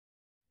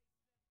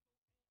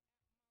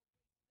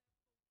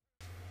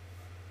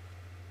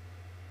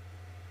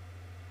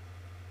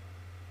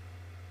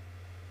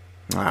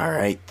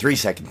Alright,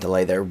 3-second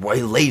delay there.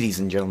 Well, ladies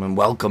and gentlemen,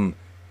 welcome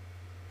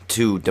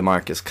to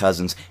Demarcus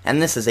Cousins.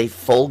 And this is a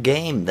full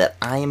game that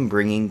I am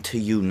bringing to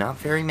you. Not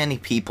very many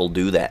people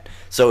do that.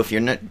 So if you're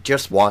not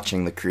just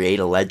watching the Create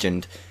a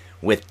Legend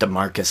with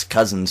Demarcus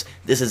Cousins,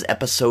 this is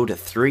episode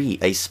 3,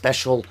 a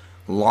special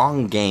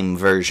long game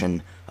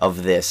version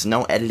of this.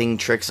 No editing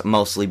tricks,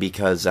 mostly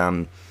because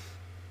I'm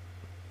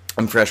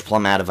fresh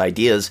plumb out of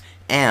ideas.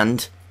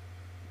 And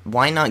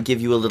why not give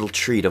you a little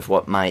treat of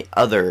what my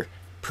other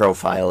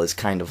profile is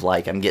kind of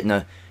like. I'm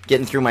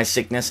getting through my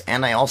sickness,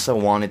 and I also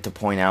wanted to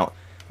point out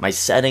my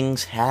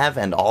settings have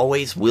and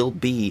always will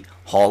be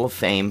Hall of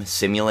Fame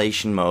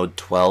simulation mode,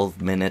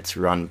 12 minutes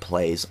run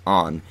plays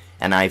on,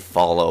 and I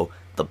follow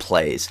the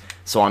plays.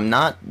 So I'm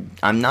not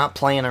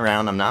playing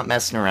around, I'm not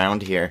messing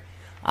around here.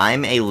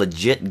 I'm a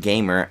legit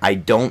gamer. I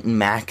don't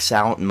max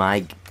out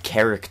my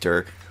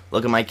character.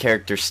 Look at my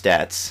character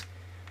stats.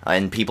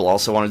 And people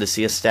also wanted to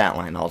see a stat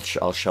line. I'll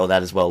show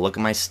that as well. Look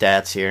at my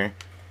stats here.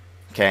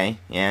 Okay,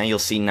 yeah, you'll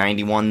see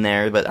 91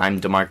 there, but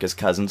I'm Demarcus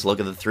Cousins. Look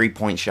at the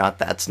three-point shot.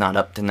 That's not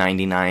up to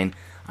 99.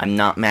 I'm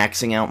not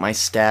maxing out my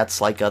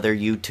stats like other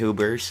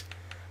YouTubers.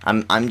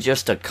 I'm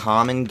just a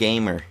common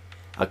gamer.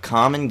 A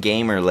common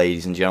gamer,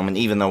 ladies and gentlemen,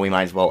 even though we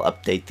might as well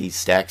update these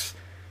stats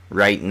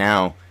right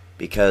now,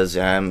 because,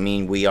 I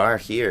mean, we are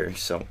here.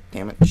 So,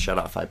 damn it, shut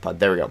off iPod.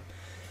 There we go.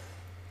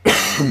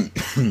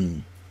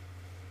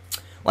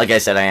 Like I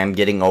said, I am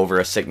getting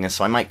over a sickness,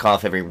 so I might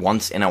cough every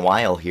once in a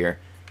while here,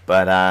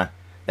 but,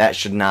 that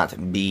should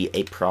not be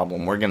a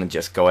problem. We're going to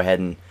just go ahead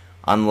and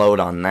unload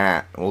on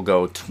that. We'll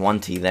go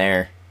 20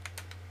 there.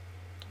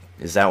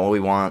 Is that what we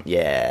want?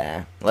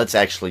 Yeah. Let's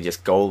actually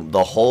just go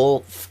the whole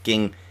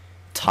fucking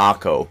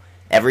taco.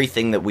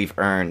 Everything that we've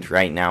earned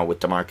right now with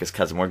Demarcus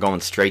Cousins. We're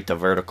going straight to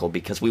vertical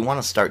because we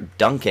want to start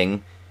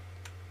dunking.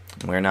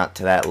 We're not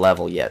to that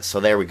level yet. So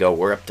there we go.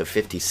 We're up to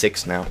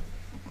 56 now.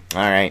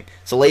 Alright.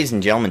 So ladies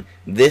and gentlemen,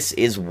 this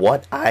is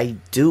what I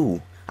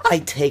do. I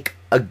take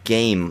a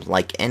game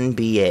like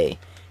NBA,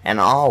 and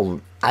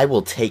I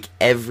will take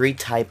every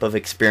type of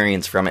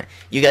experience from it.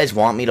 You guys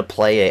want me to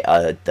play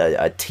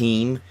a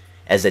team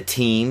as a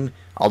team?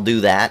 I'll do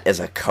that.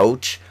 As a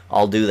coach,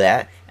 I'll do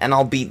that, and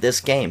I'll beat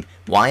this game.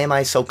 Why am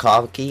I so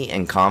cocky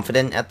and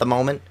confident at the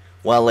moment?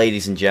 Well,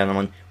 ladies and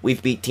gentlemen,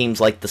 we've beat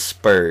teams like the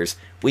Spurs.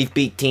 We've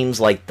beat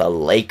teams like the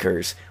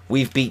Lakers.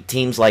 We've beat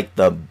teams like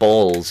the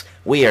Bulls.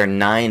 We are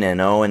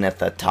 9-0 and at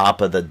the top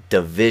of the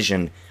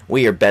division.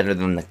 We are better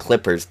than the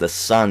Clippers, the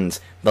Suns,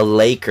 the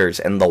Lakers,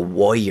 and the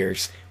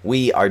Warriors.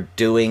 We are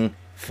doing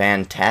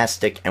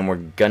fantastic, and we're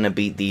going to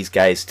beat these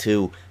guys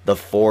too. The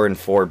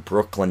 4-4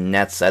 Brooklyn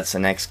Nets. That's the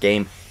next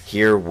game.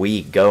 Here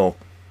we go.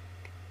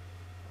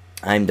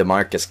 I'm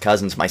Demarcus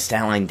Cousins. My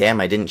stat line, damn,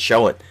 I didn't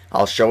show it.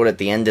 I'll show it at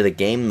the end of the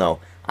game,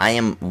 though. I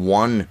am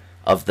one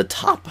of the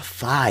top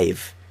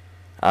 5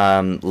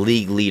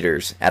 league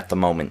leaders at the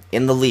moment.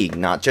 In the league,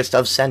 not just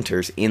of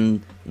centers,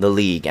 in the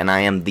league. And I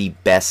am the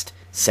best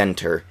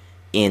center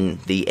in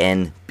the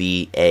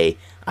NBA.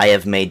 I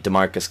have made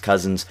Demarcus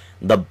Cousins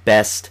the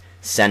best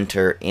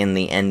center in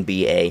the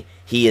NBA.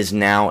 He is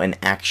now an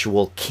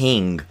actual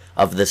king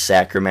of the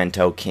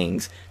Sacremento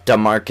Kings.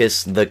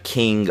 Demarcus, the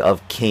King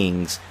of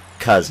Kings,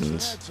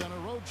 Cousins.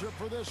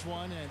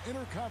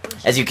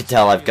 As you can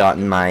tell, I've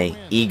gotten my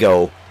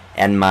ego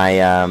and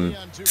my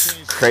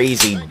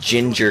crazy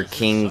Ginger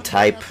King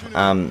type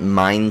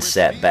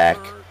mindset back.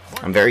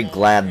 I'm very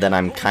glad that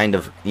I'm kind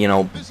of,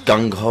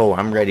 gung-ho.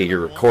 I'm ready to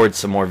record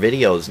some more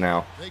videos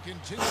now.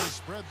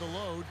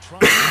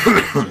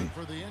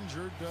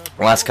 The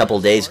last couple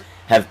of days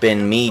have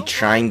been me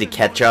trying to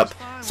catch up,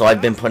 so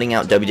I've been putting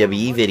out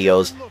WWE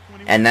videos,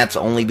 and that's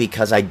only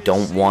because I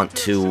don't want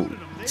to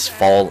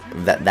fall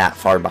that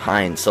far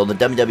behind. So the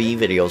WWE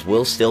videos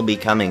will still be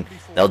coming.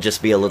 They'll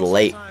just be a little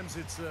late.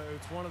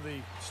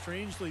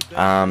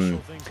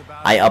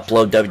 I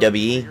upload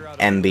WWE,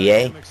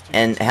 NBA,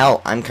 and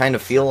hell, I'm kind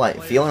of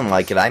feeling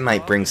like it. I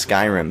might bring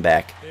Skyrim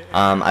back.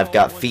 I've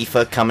got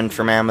FIFA coming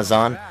from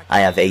Amazon.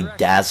 I have a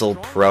Dazzle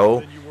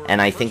Pro,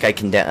 and I think I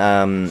can,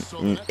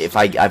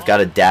 I've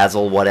got a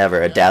Dazzle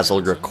whatever, a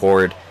Dazzle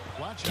Record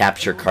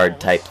capture card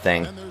type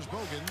thing.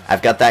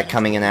 I've got that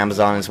coming in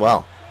Amazon as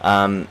well.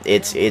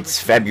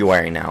 It's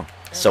February now,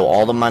 so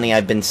all the money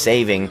I've been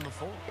saving,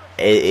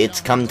 it's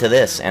come to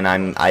this, and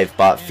I've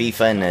bought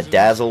FIFA and a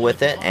Dazzle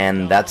with it,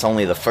 and that's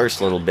only the first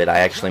little bit. I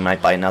actually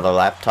might buy another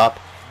laptop,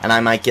 and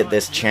I might get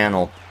this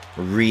channel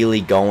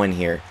really going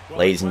here,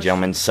 ladies and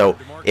gentlemen. So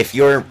if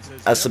you're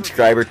a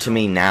subscriber to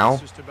me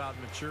now,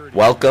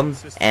 welcome,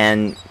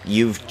 and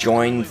you've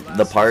joined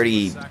the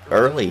party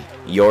early.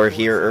 You're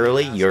here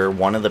early. You're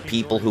one of the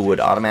people who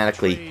would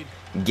automatically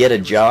get a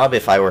job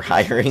if I were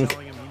hiring.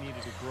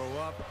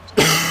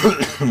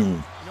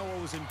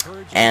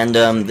 And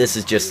this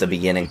is just the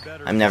beginning.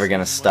 I'm never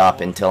going to stop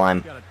until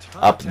I'm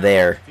up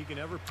there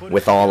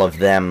with all of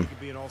them.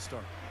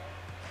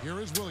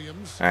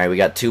 Alright, we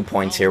got 2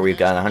 points here. We've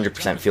got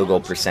 100% field goal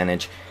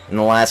percentage. In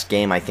the last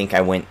game, I think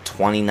I went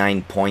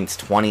 29 points,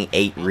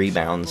 28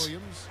 rebounds.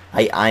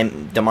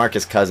 I'm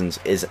Demarcus Cousins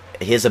is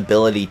his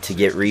ability to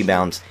get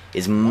rebounds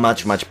is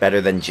much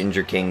better than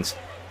Ginger King's,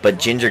 but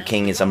Ginger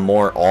King is a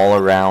more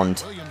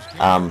all-around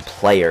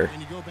player,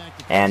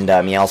 and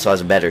he also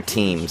has a better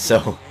team.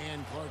 So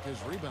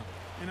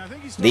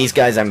these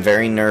guys, I'm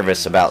very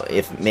nervous about.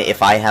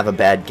 If I have a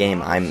bad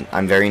game,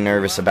 I'm very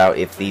nervous about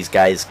if these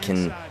guys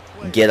can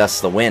get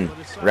us the win.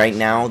 Right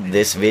now,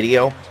 this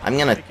video, I'm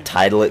gonna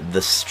title it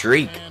 "The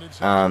Streak."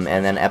 And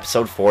then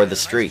episode 4, the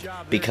streak,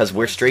 because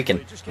we're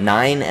streaking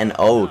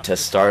 9-0 to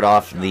start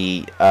off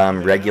the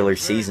regular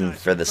season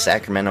for the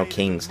Sacremento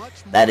Kings.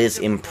 That is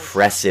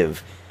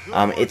impressive.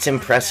 It's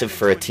impressive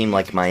for a team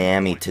like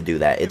Miami to do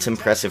that. It's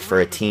impressive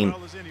for a team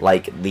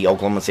like the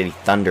Oklahoma City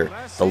Thunder,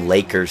 the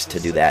Lakers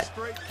to do that.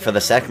 For the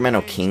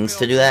Sacramento Kings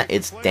to do that,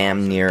 it's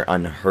damn near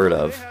unheard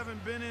of.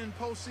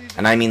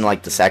 And I mean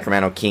like the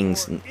Sacramento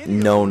Kings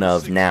known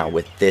of now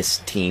with this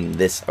team,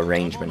 this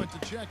arrangement.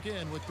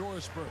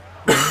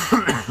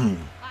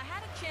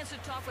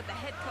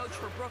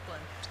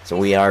 So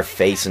we are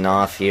facing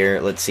off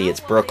here. Let's see, it's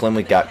Brooklyn.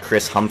 We've got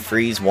Chris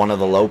Humphries, one of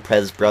the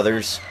Lopez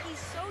brothers.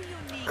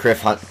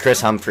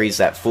 Chris Humphries,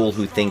 that fool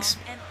who thinks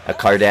a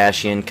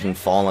Kardashian can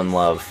fall in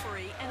love.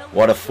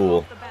 What a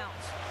fool.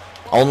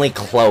 Only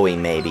Chloe,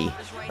 maybe.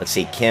 Let's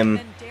see,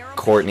 Kim,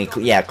 Courtney.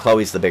 Yeah,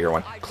 Chloe's the bigger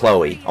one.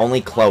 Chloe. Only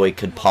Chloe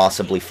could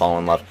possibly fall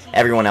in love.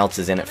 Everyone else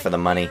is in it for the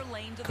money.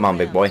 Come on,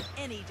 big boy.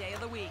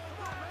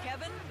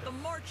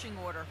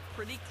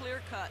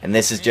 And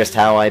this is just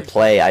how I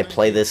play. I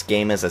play this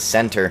game as a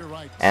center,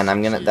 and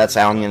that's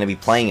how I'm gonna be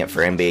playing it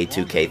for NBA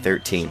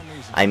 2K13.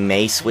 I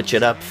may switch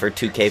it up for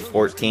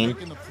 2K14,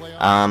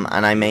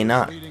 and I may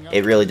not.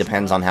 It really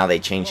depends on how they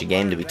change the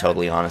game, to be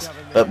totally honest.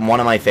 But one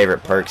of my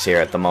favorite perks here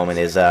at the moment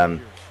is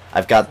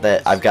I've got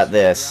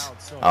this.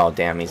 Oh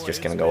damn, he's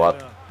just gonna go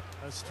up.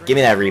 Give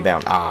me that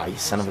rebound. Ah, you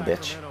son of a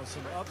bitch.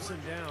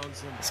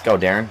 Let's go,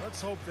 Darren.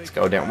 Let's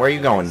go, Darren. Where are you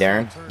going,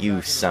 Darren?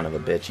 You son of a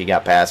bitch. He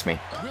got past me.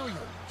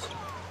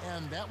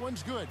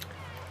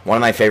 One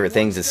of my favorite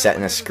things is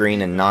setting a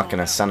screen and knocking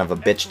a son of a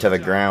bitch to the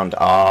ground.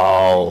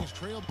 Oh,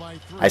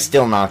 I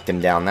still knocked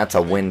him down. That's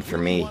a win for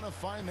me.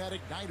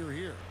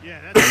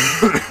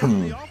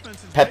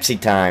 Pepsi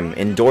time.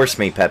 Endorse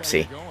me,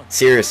 Pepsi.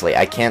 Seriously,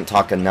 I can't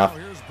talk enough.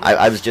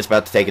 I was just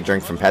about to take a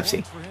drink from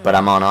Pepsi, but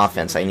I'm on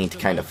offense. I need to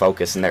kind of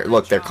focus. And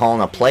look, they're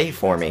calling a play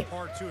for me.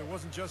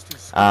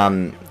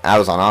 I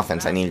was on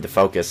offense. I needed to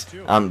focus.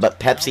 But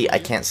Pepsi, I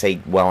can't say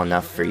well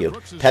enough for you.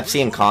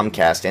 Pepsi and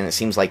Comcast, and it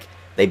seems like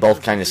they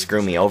both kind of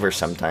screw me over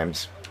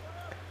sometimes.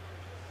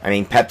 I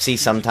mean, Pepsi,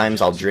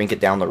 sometimes I'll drink it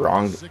down the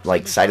wrong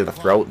side of the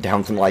throat,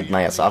 down to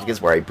my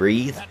esophagus where I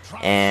breathe,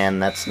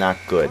 and that's not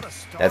good.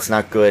 That's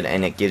not good,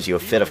 and it gives you a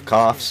fit of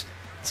coughs.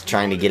 It's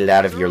trying to get it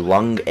out of your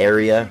lung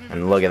area,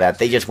 and look at that.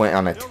 They just went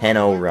on a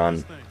 10-0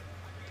 run.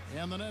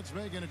 And the Nets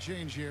making a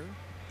change here.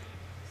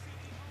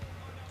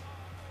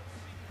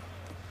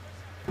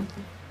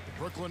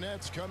 Brooklyn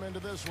Nets come into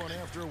this one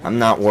after I'm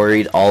not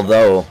worried,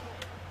 although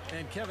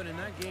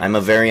I'm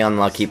a very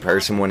unlucky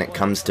person when it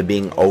comes to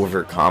being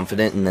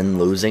overconfident and then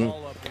losing.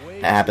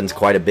 That happens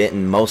quite a bit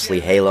in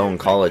mostly Halo and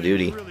Call of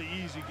Duty.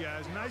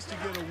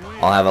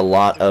 I'll have a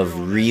lot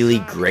of really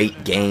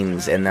great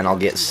games, and then I'll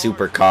get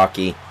super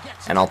cocky,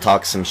 and I'll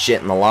talk some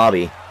shit in the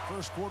lobby.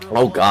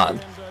 Oh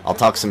god. I'll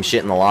talk some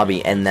shit in the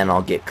lobby, and then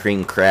I'll get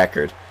cream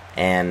crackered.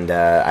 And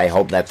I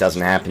hope that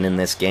doesn't happen in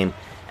this game.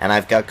 And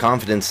I've got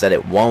confidence that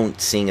it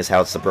won't, seeing as how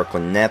it's the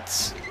Brooklyn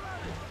Nets.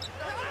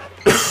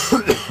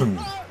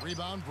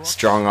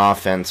 Strong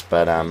offense,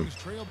 but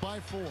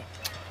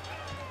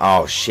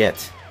oh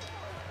shit.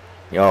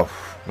 Yo,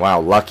 wow,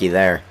 lucky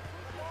there.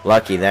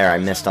 Lucky there, I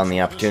missed on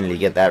the opportunity to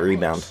get that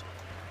rebound.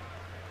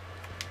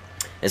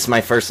 It's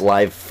my first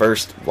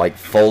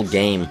full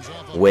game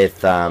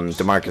with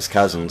Demarcus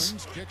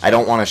Cousins. I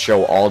don't want to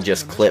show all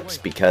just clips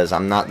because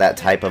I'm not that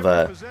type of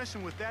a...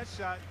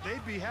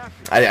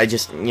 I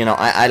just, you know,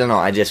 I don't know,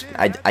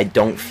 I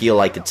don't feel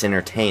like it's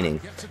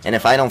entertaining. And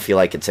if I don't feel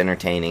like it's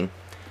entertaining,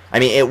 I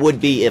mean, it would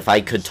be if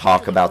I could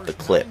talk about the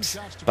clips,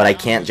 but I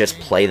can't just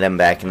play them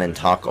back and then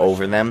talk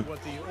over them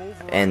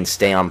and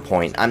stay on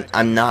point.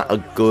 I'm not a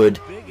good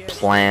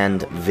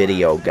planned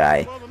video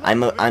guy.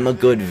 I'm a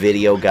good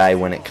video guy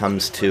when it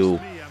comes to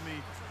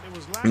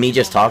me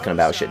just talking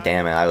about shit.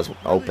 Damn it, I was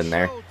open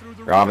there.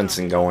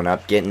 Robinson going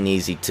up, getting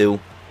easy too.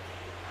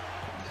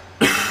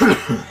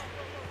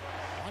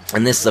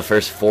 And this is the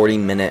first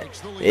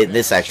 40-minute.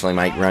 This actually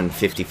might run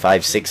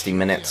 55, 60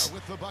 minutes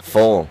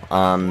full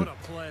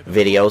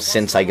video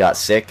since I got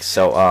sick.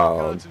 So,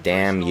 oh,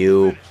 damn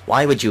you.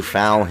 Why would you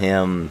foul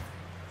him?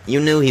 You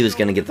knew he was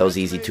going to get those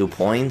easy 2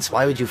 points.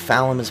 Why would you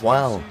foul him as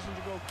well?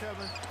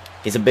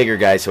 He's a bigger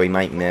guy, so he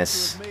might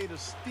miss.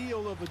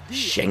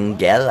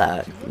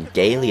 Galia.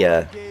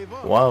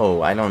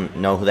 Whoa, I don't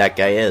know who that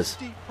guy is.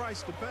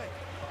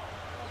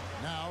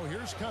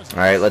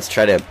 Alright, let's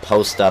try to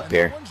post up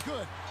here.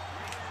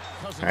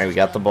 Alright, we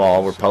got the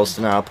ball. We're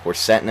posting up. We're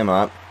setting him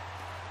up.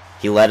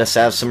 He let us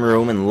have some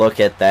room, and look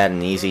at that,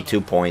 an easy 2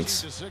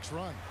 points.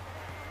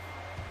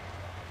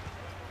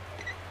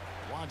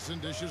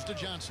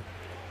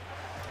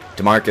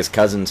 Demarcus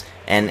Cousins.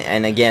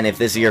 And again, if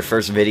this is your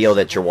first video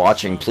that you're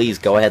watching, please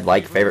go ahead,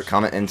 like, favorite,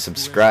 comment, and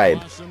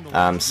subscribe.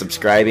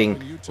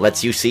 Subscribing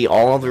lets you see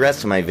all of the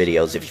rest of my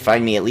videos. If you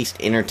find me at least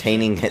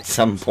entertaining at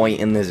some point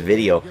in this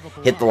video,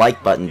 hit the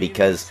like button,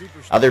 because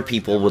other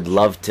people would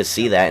love to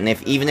see that. And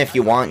even if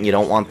you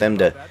don't want them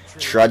to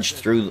trudge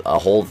through a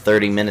whole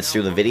 30 minutes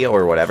through the video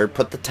or whatever,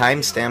 put the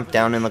timestamp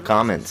down in the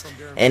comments.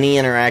 Any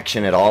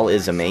interaction at all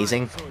is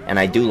amazing, and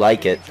I do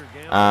like it.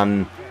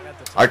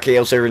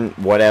 RKO Servant,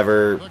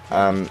 whatever,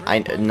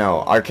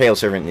 no, RKO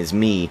Servant is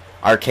me,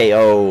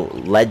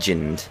 RKO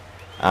Legend,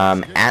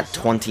 at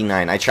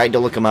 29. I tried to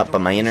look him up, but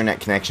my internet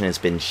connection has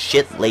been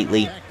shit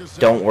lately.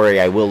 Don't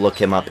worry, I will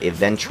look him up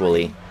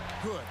eventually.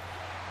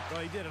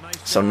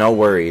 So no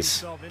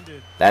worries.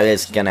 That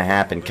is gonna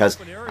happen, because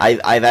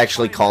I've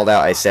actually called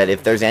out, I said,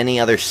 if there's any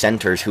other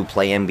centers who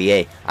play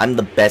NBA, I'm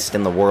the best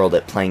in the world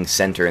at playing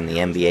center in the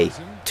NBA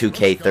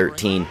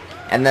 2K13.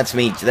 And that's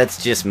me.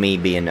 That's just me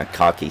being a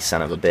cocky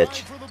son of a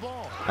bitch.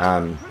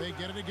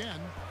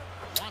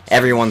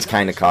 Everyone's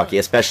kind of cocky,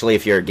 especially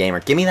if you're a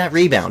gamer. Give me that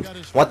rebound.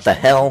 What the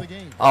hell?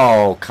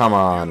 Oh, come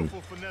on.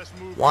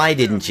 Why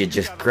didn't you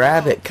just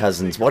grab it,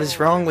 Cousins? What is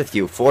wrong with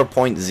you?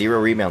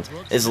 4.0 rebounds.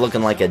 This is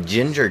looking like a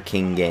Ginger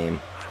King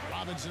game.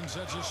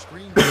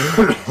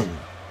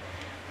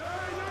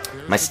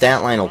 My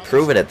stat line will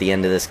prove it at the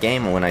end of this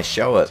game when I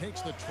show it.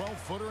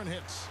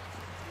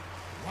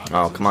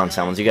 Oh, come on,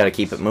 Salmons. You got to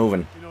keep it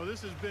moving.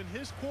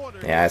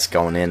 Yeah, it's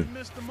going in.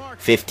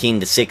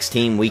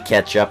 15-16, we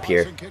catch up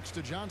here.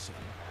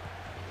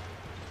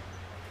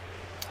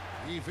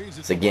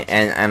 So again,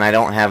 and I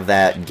don't have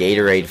that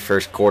Gatorade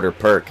first quarter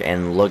perk,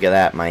 and look at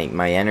that,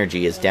 my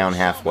energy is down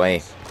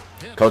halfway.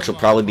 Coach will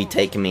probably be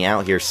taking me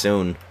out here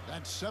soon.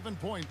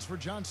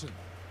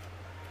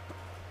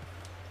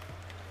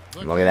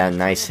 Look at that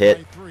nice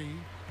hit.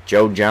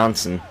 Joe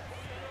Johnson.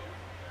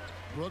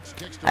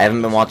 I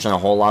haven't been watching a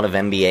whole lot of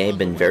NBA,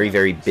 been very,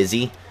 very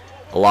busy.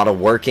 A lot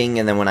of working,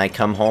 and then when I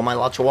come home, I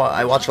watch a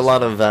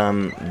lot of,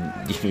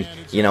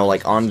 you know,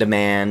 like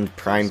on-demand,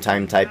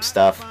 primetime type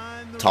stuff,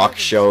 talk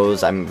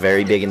shows. I'm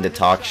very big into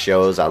talk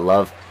shows. I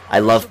love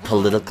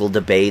political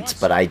debates,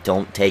 but I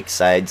don't take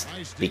sides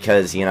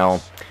because, you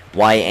know,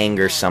 why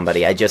anger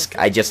somebody? I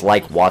just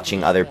like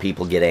watching other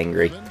people get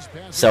angry.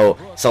 So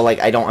like,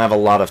 I don't have a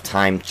lot of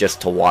time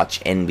just to watch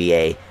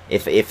NBA.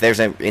 If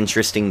there's an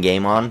interesting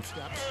game on,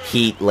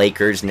 Heat,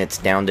 Lakers, and it's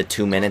down to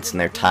 2 minutes and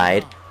they're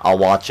tied, I'll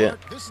watch it.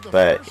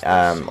 But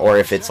or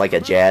if it's like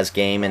a Jazz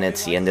game and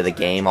it's the end of the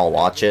game, I'll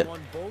watch it.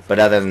 But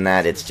other than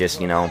that, it's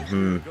just, you know,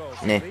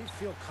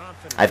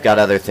 I've got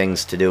other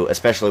things to do,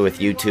 especially with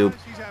YouTube.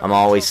 I'm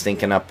always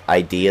thinking up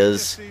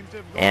ideas.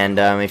 And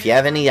if you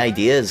have any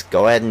ideas,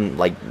 go ahead and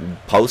like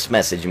post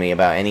message me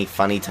about any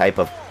funny type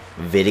of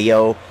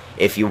video.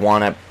 If you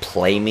want to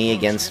play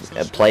against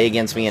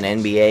me in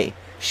NBA,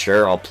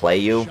 sure, I'll play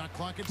you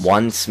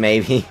once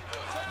maybe.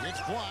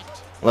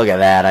 Look at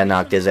that, I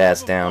knocked his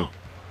ass down.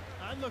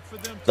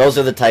 Those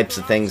are the types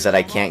of things that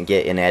I can't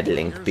get in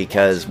editing,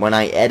 because when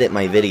I edit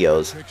my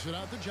videos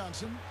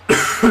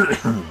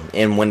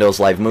in Windows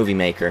Live Movie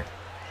Maker,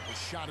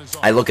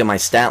 I look at my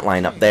stat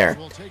line up there,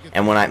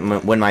 and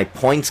when my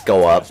points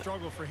go up,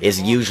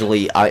 is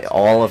usually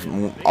all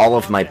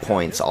of my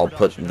points. I'll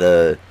put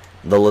the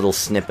little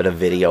snippet of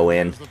video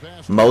in,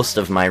 most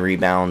of my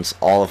rebounds,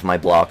 all of my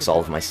blocks, all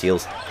of my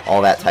steals,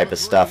 all that type of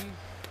stuff.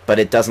 But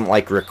it doesn't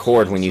like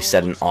record when you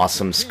set an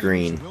awesome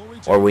screen,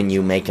 or when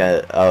you make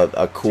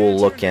a cool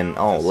looking,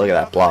 oh look at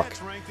that block,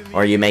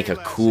 or you make a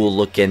cool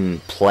looking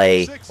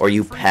play, or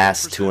you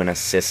pass to an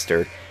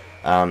assister,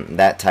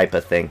 that type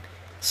of thing.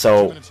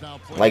 So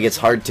like, it's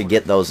hard to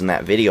get those in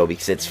that video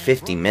because it's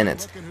 50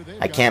 minutes.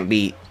 I can't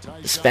be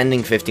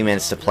spending 50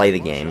 minutes to play the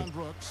game,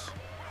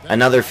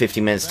 another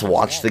 50 minutes to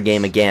watch the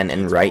game again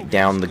and write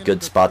down the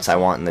good spots I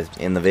want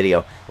in the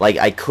video. Like,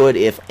 I could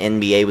if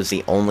NBA was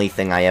the only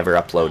thing I ever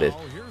uploaded,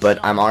 but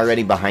I'm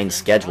already behind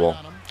schedule,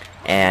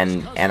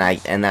 and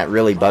that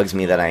really bugs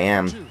me that I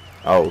am.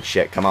 Oh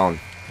shit, come on.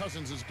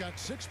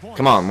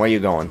 Come on, where you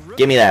going?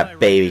 Give me that,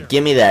 baby.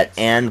 Give me that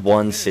and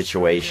one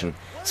situation.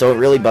 So it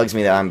really bugs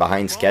me that I'm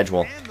behind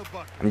schedule.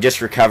 I'm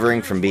just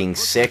recovering from being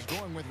sick.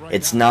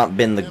 It's not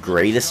been the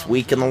greatest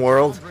week in the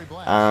world.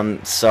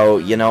 So,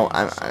 you know,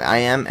 I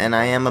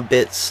am a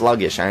bit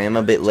sluggish. I am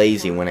a bit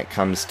lazy when it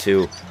comes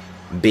to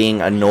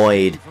being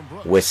annoyed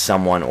with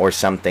someone or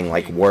something,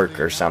 like work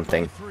or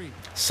something.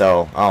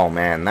 So, oh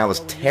man, that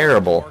was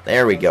terrible.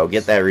 There we go,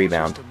 get that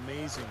rebound.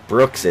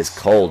 Brooks is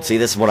cold. See,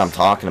 this is what I'm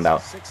talking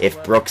about.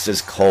 If Brooks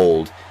is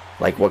cold,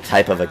 like, what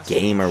type of a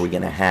game are we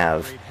going to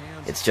have?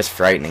 It's just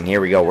frightening.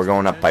 Here we go, we're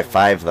going up by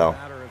 5 though.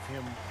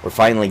 We're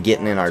finally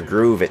getting in our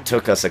groove. It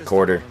took us a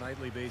quarter.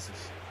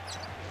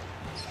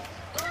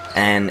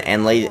 And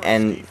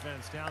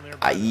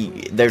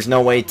there's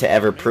no way to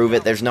ever prove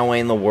it. There's no way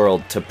in the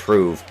world to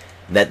prove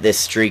that this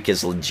streak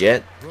is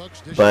legit,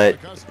 but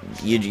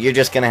you're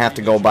just gonna have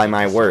to go by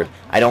my word.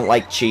 I don't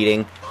like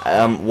cheating.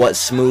 What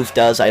Smooth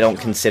does, I don't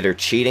consider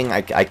cheating.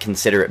 I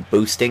consider it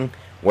boosting.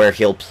 where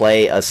he'll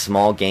play a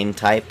small game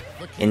type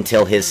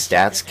until his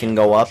stats can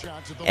go up,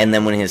 and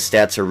then when his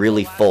stats are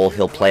really full,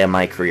 he'll play a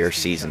My Career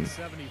season.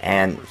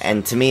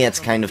 And to me, it's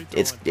kind of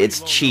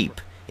it's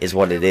cheap, is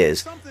what it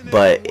is.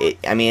 But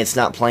I mean, it's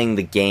not playing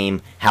the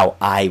game how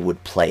I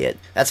would play it.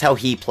 That's how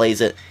he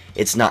plays it.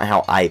 It's not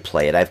how I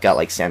play it. I've got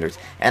like standards,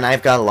 and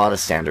I've got a lot of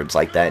standards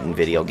like that in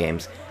video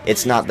games.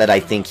 It's not that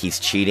I think he's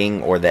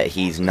cheating or that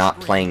he's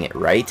not playing it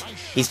right.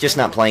 He's just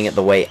not playing it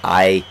the way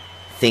I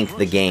think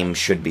the game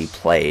should be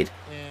played.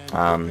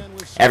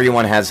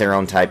 Everyone has their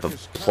own type of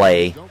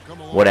play,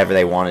 whatever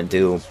they want to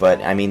do,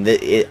 but I mean,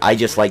 I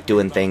just like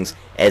doing things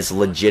as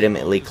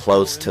legitimately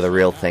close to the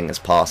real thing as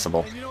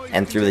possible.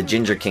 And through the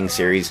Ginger King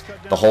series,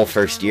 the whole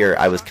first year,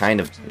 I was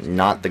kind of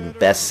not the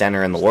best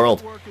center in the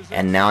world,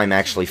 and now I'm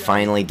actually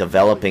finally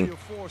developing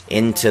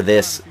into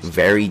this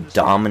very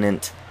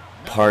dominant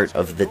part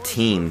of the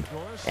team,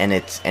 and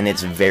it's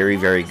very,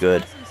 very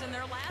good.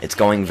 It's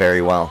going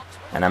very well,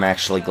 and I'm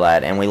actually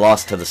glad. And we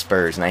lost to the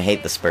Spurs, and I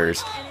hate the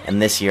Spurs.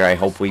 And this year, I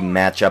hope we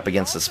match up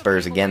against the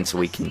Spurs again so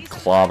we can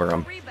clobber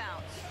them.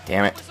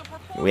 Damn it.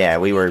 Yeah,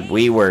 we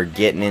were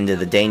getting into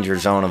the danger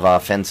zone of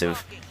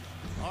offensive.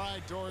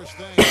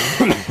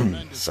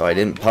 So I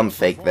didn't pump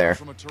fake there.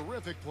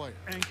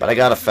 But I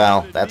got a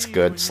foul. That's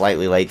good.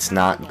 Slightly late's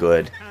not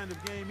good.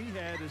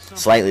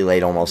 Slightly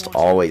late almost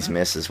always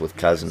misses with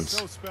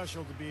Cousins.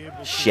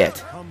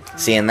 Shit.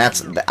 See, and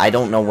I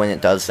don't know when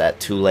it does that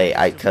too late.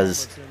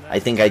 Because I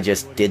think I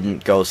just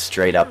didn't go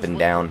straight up and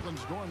down.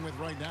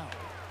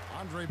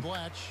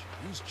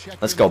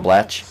 Let's go,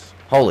 Blatch.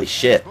 Holy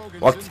shit.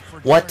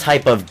 What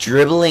type of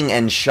dribbling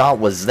and shot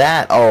was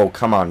that? Oh,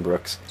 come on,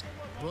 Brooks.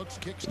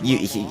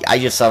 I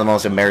just saw the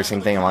most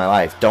embarrassing thing in my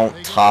life.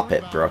 Don't top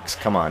it, Brooks.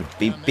 Come on.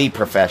 Be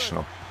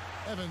professional.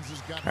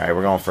 Alright,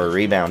 we're going for a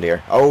rebound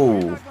here.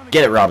 Oh,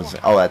 get it, Robinson.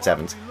 Oh, that's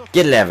Evans.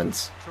 Get it,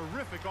 Evans.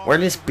 Where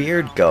did his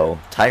beard go?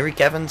 Tyreek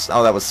Evans?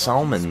 Oh, that was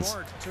Salmons.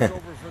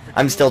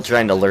 I'm still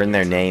trying to learn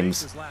their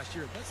names.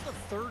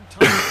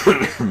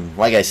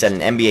 Like I said,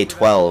 in NBA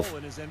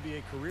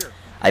 12,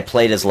 I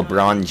played as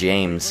LeBron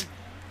James,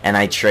 and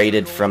I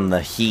traded from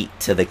the Heat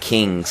to the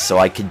Kings so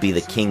I could be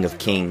the King of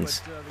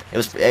Kings. It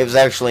was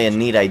actually a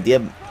neat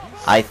idea,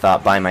 I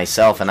thought, by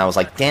myself, and I was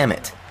like, damn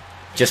it.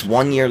 Just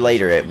 1 year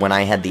later, when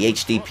I had the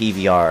HD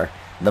PVR,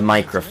 the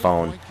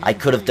microphone, I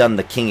could have done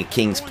the King of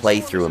Kings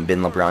playthrough and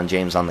been LeBron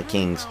James on the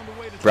Kings.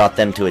 Brought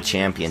them to a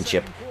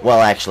championship.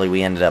 Well, actually,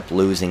 we ended up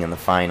losing in the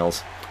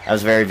finals. I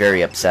was very,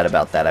 very upset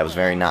about that. I was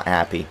very not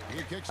happy.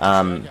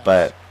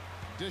 But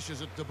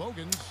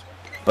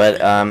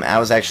that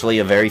was actually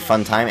a very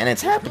fun time, and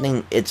it's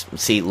happening.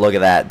 See, look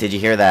at that. Did you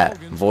hear that?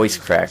 Voice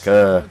crack.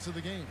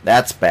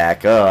 That's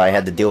back. I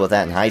had to deal with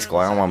that in high school.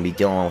 I don't want to be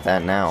dealing with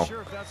that now.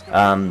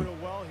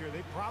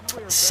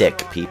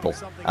 Sick people.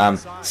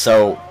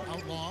 So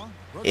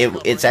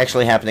it's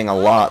actually happening a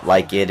lot,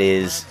 like it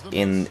is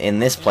in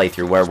this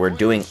playthrough, where we're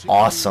doing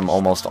awesome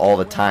almost all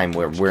the time.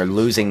 We're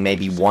losing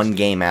maybe one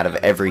game out of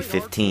every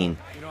 15.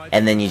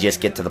 And then you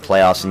just get to the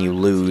playoffs and you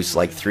lose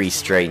like 3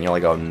 straight, and you're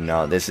like, oh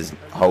no, this is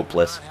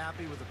hopeless.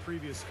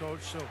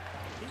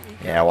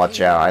 Yeah,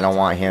 watch out. I don't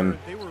want him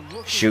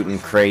shooting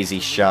crazy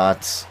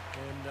shots.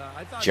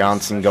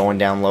 Johnson going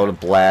down low to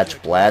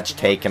Blatch. Blatch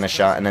taking a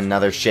shot, and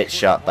another shit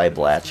shot by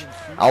Blatch.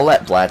 I'll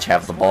let Blatch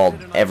have the ball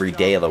every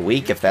day of the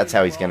week if that's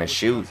how he's going to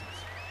shoot.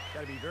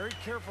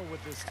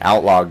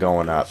 Outlaw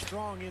going up.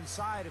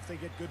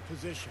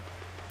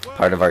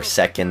 Part of our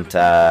second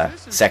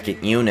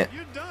unit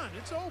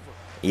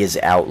is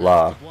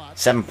Outlaw.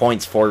 7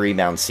 points, 4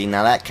 rebounds. See,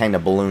 now that kind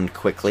of ballooned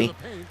quickly.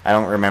 I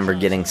don't remember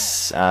getting...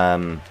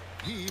 I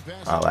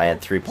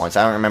had 3 points.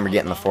 I don't remember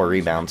getting the 4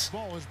 rebounds.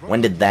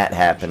 When did that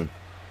happen?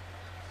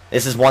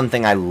 This is one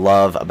thing I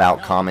love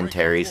about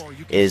commentaries,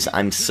 is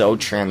I'm so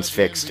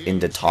transfixed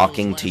into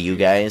talking to you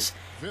guys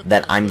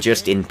that I'm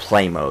just in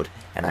play mode.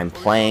 And I'm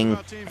playing,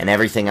 and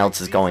everything else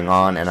is going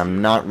on, and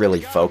I'm not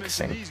really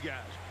focusing.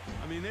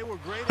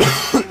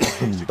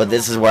 But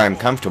this is where I'm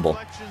comfortable,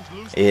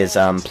 is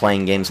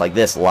playing games like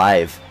this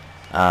live.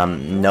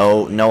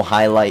 No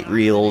highlight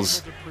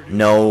reels,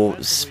 no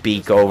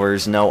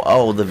speakovers, no,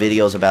 oh, the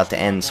video's about to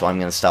end, so I'm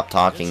going to stop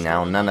talking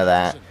now. None of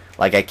that.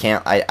 Like, I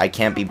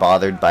can't be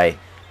bothered by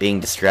being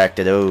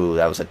distracted. Oh,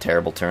 that was a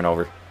terrible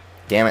turnover.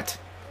 Damn it.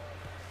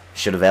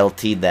 Should have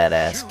LT'd that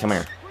ass. Come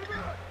here.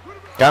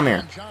 Come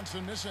here.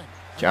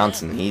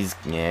 Johnson, he's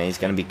going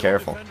to be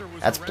careful.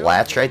 That's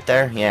Blatch right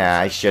there? Yeah,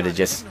 I should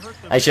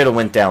have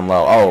went down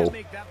low.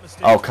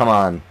 Oh, come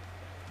on.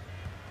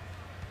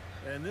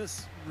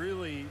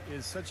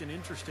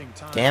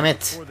 Damn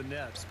it.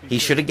 He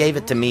should have gave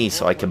it to me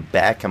so I could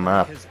back him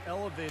up.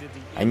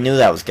 I knew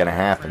that was going to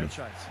happen.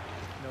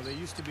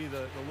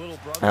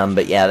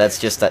 But yeah, that's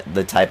just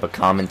the type of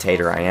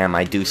commentator I am.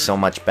 I do so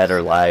much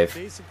better live.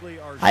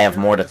 I have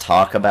more to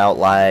talk about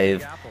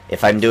live.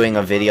 If I'm doing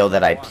a video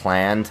that I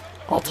planned,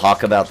 I'll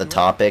talk about the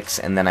topics,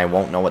 and then I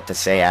won't know what to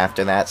say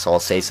after that, so I'll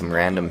say some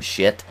random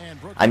shit.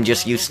 I'm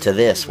just used to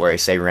this, where I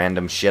say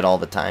random shit all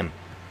the time.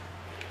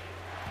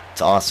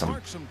 That's awesome.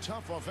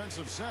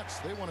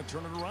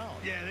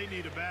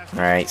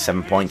 Alright,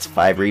 7 points,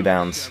 5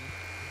 rebounds.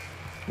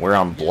 We're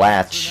on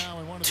Blatch.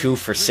 2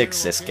 for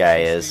 6 this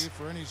guy is.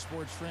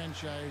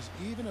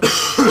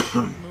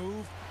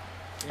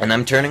 And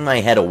I'm turning my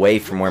head away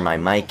from where my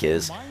mic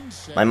is.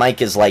 My mic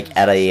is like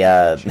at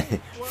a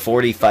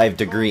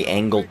 45-degree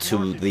angle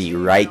to the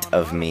right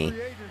of me.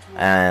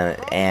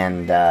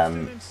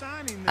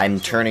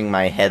 I'm turning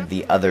my head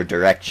the other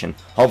direction.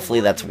 Hopefully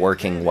that's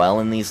working well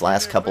in these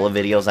last couple of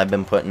videos I've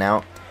been putting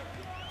out.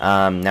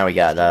 Now we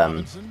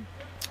got,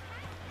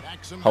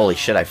 holy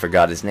shit, I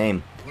forgot his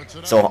name.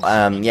 So,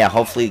 yeah,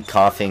 hopefully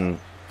coughing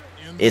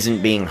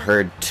isn't being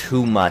heard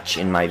too much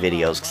in my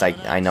videos, because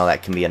I know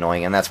that can be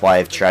annoying, and that's why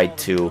I've tried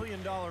to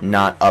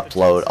not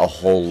upload a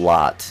whole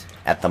lot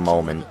at the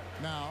moment.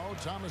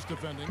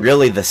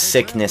 Really, the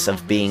sickness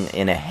of being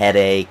in a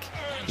headache,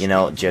 you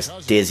know,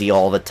 just dizzy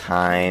all the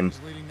time,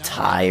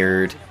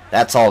 tired,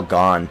 that's all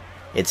gone.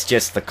 It's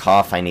just the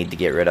cough I need to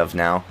get rid of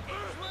now.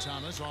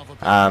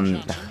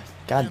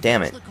 God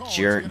damn it,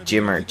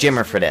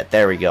 Jimmer Fredette,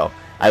 there we go.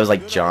 I was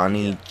like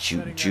Johnny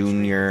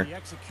Jr.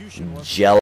 Jello.